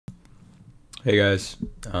Hey guys,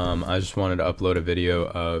 I just wanted to upload a video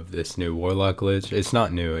of this new Warlock glitch. It's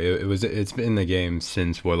not new. It's been in the game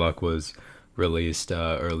since Warlock was released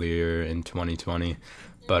earlier in 2020.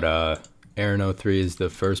 But Aaron03 is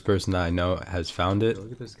the first person that I know has found it.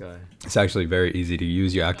 Look at this guy. It's actually very easy to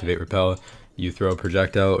use. You activate repel, you throw a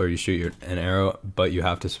projectile or you shoot an arrow, but you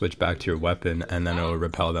have to switch back to your weapon and then it'll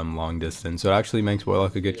repel them long distance. So it actually makes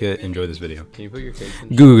Warlock a good kit. Enjoy this video. Can you put your face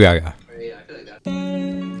in? Goo gaga.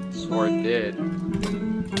 Or it did.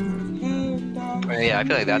 Yeah, I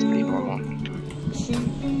feel like that's pretty normal.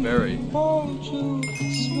 Very.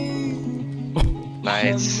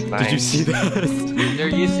 Nice, nice. Did you see that? There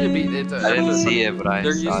used to be. I didn't see it, but I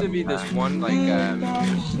There saw used to be this one like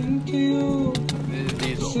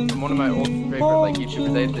one of my old favorite like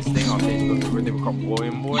YouTubers. They had this thing on Facebook where they were called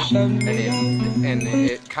William Boy, and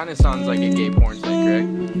it kind of sounds like a gay porn site, correct?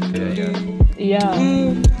 Yeah.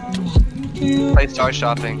 Play Star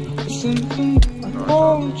Shopping.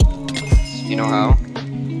 You know how?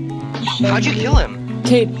 How'd you kill him?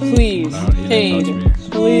 Cade, please. Cade,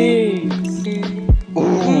 please.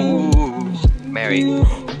 Ooh, Mary.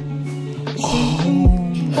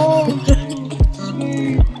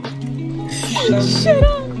 Shut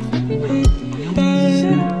up.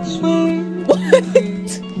 What?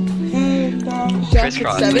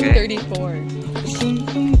 Crisscross, 734.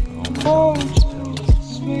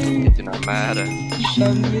 It do not matter.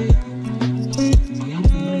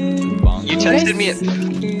 You texted me at...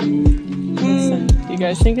 Listen, do you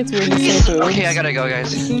guys think it's weird to say boobs? Okay, I gotta go,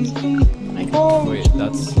 guys. Wait,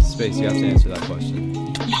 that's space. You have to answer that question.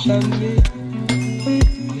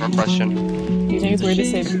 One question. Do you think it's weird to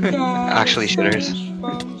say boobs? Actually, shooters.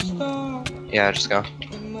 Yeah, just go.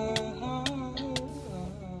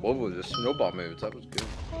 What was the snowball moves? That was good.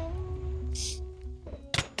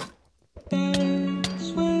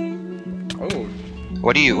 Oh.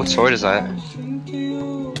 What sword is that?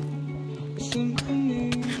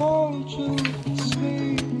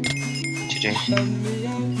 GG.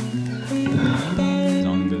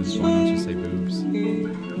 Zongas, why don't you say boobs?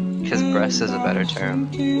 Because breast is a better term.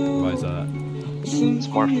 Why is that? It's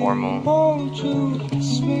more formal. Oh,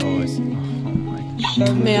 I see. Oh my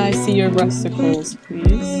god. May I see your breasticles,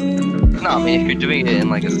 please? No, I mean if you're doing it in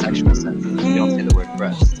like a sexual sense, you don't say the word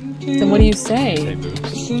breast. Then what do you Say say?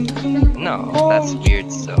 boobs. No, that's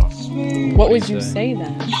weird still. What would you say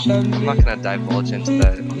then? I'm not gonna divulge into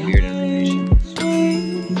that weird information.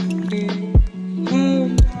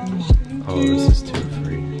 Oh, this is too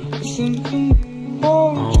free.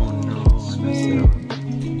 Oh no, I messed it up.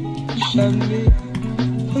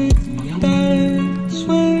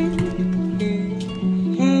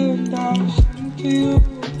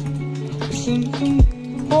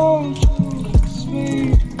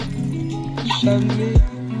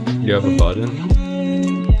 You have a button?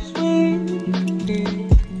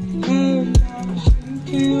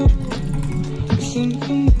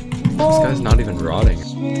 This guy's not even rotting.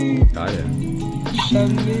 Got it.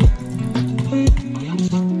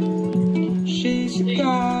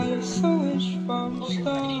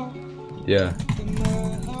 Yeah.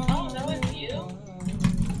 Oh, that was you?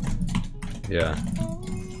 Yeah.